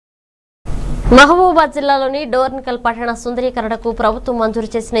మహబూబాబాద్ జిల్లాలోని డోర్నకల్ పట్టణ సుందరీకరణకు ప్రభుత్వం మంజూరు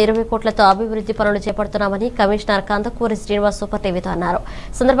చేసిన 20 కోట్లతో అభివృద్ధి పనులు చేపడుతున్నామని కమిషనర్ కందకూరి శ్రీనివాస్ సూపర్టీవీతో అన్నారు.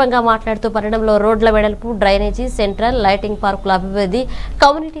 సందర్భంగా మాట్లాడుతూ పట్టణంలో రోడ్ల వెడల్పు, డ్రైనేజీ, సెంట్రల్ లైటింగ్ పార్కుల అభివృద్ధి,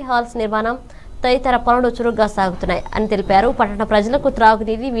 కమ్యూనిటీ హాల్స్ నిర్మాణం తదితర పనులు చురుగ్గా సాగుతున్నాయి అని తెలిపారు. పట్టణ ప్రజలకు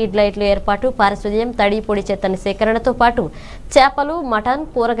త్రాగునీరు, వీడ్ లైట్లు ఏర్పాటు, పారిశుధ్యం, తడి పొడి చెత్తని సేకరణతో పాటు చేపలు, మటన్,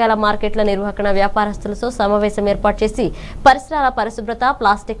 కూరగాయల మార్కెట్ల నిర్వహణ, వ్యాపారస్తులతో సమావేశం ఏర్పాటు చేసి పరిసరాల పరిశుభ్రత,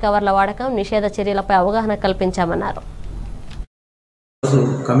 ప్లాస్టిక్ కవర్ల వాడకం నిషేధ చర్యలపై అవగాహన కల్పించామన్నారు.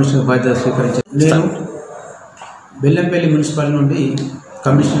 కమిషనర్ బాధ్యత స్వీకరించారు. నేను బెల్లంపల్లి మున్సిపాలిటీ నుండి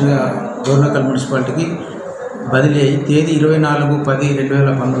కమిషనర్గా డోర్నకల్ మున్సిపాలిటీకి బదిలీ అయి తేదీ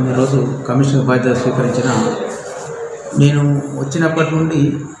 24/10/2019 రోజు కమిషనర్ బాధ్యత స్వీకరించిన నేను వచ్చినప్పటి నుండి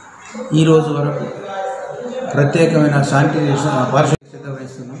ఈ రోజు వరకు ప్రత్యేకమైన శానిటైజేషన్ పారిశుద్ధ్యత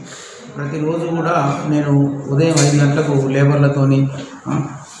వహిస్తున్నాను. ప్రతిరోజు కూడా నేను ఉదయం 5 గంటలకు లేబర్లతోని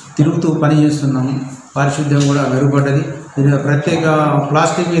తిరుగుతూ పని చేస్తున్నాము. పారిశుద్ధ్యం కూడా మెరుగుపడ్డది. ఇది ప్రత్యేక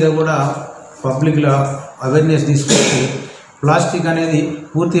ప్లాస్టిక్ మీద కూడా పబ్లిక్లో అవేర్నెస్ తీసుకొచ్చి ప్లాస్టిక్ అనేది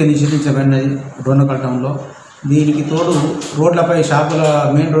పూర్తిగా నిషేధించబడినది డోర్నకల్ టౌన్లో. దీనికి తోడు రోడ్లపై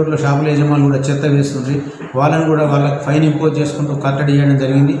మెయిన్ రోడ్ల షాపుల యజమానులు కూడా చెత్త వేస్తుంది. వాళ్ళని కూడా వాళ్ళకి ఫైన్ ఇంపోజ్ చేసుకుంటూ కట్టడి చేయడం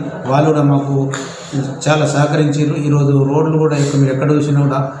జరిగింది. వాళ్ళు కూడా మాకు చాలా సహకరించారు. ఈరోజు రోడ్లు కూడా మీరు ఎక్కడ చూసినా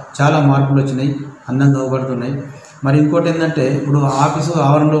కూడా చాలా మార్పులు వచ్చినాయి, అందంగా అవబడుతున్నాయి. మరి ఇంకోటి ఏంటంటే ఇప్పుడు ఆఫీసు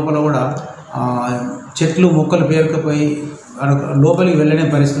ఆవరణ లోపల కూడా చెట్లు మొక్కలు పేరుకుపోయి లోపలికి వెళ్ళనే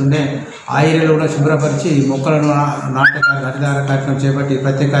పరిస్థితి ఉండే ఆ ఏరియాలో కూడా శుభ్రపరిచి మొక్కలను హరితహార కార్యక్రమం చేపట్టి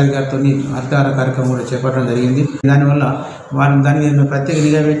ప్రత్యేకాధికారితో హరితహార కార్యక్రమం కూడా చేపట్టడం జరిగింది. దానివల్ల దానికి మేము ప్రత్యేక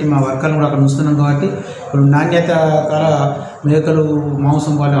నిఘా పెట్టి మా వర్కర్లు కూడా అక్కడ ఉంచుతున్నాం. కాబట్టి ఇప్పుడు నాణ్యత కల మేకలు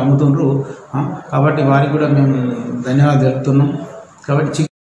మాంసం వాళ్ళు అమ్ముతుండ్రు. కాబట్టి వారికి కూడా మేము ధన్యవాదాలు తెలుపుతున్నాం. కాబట్టి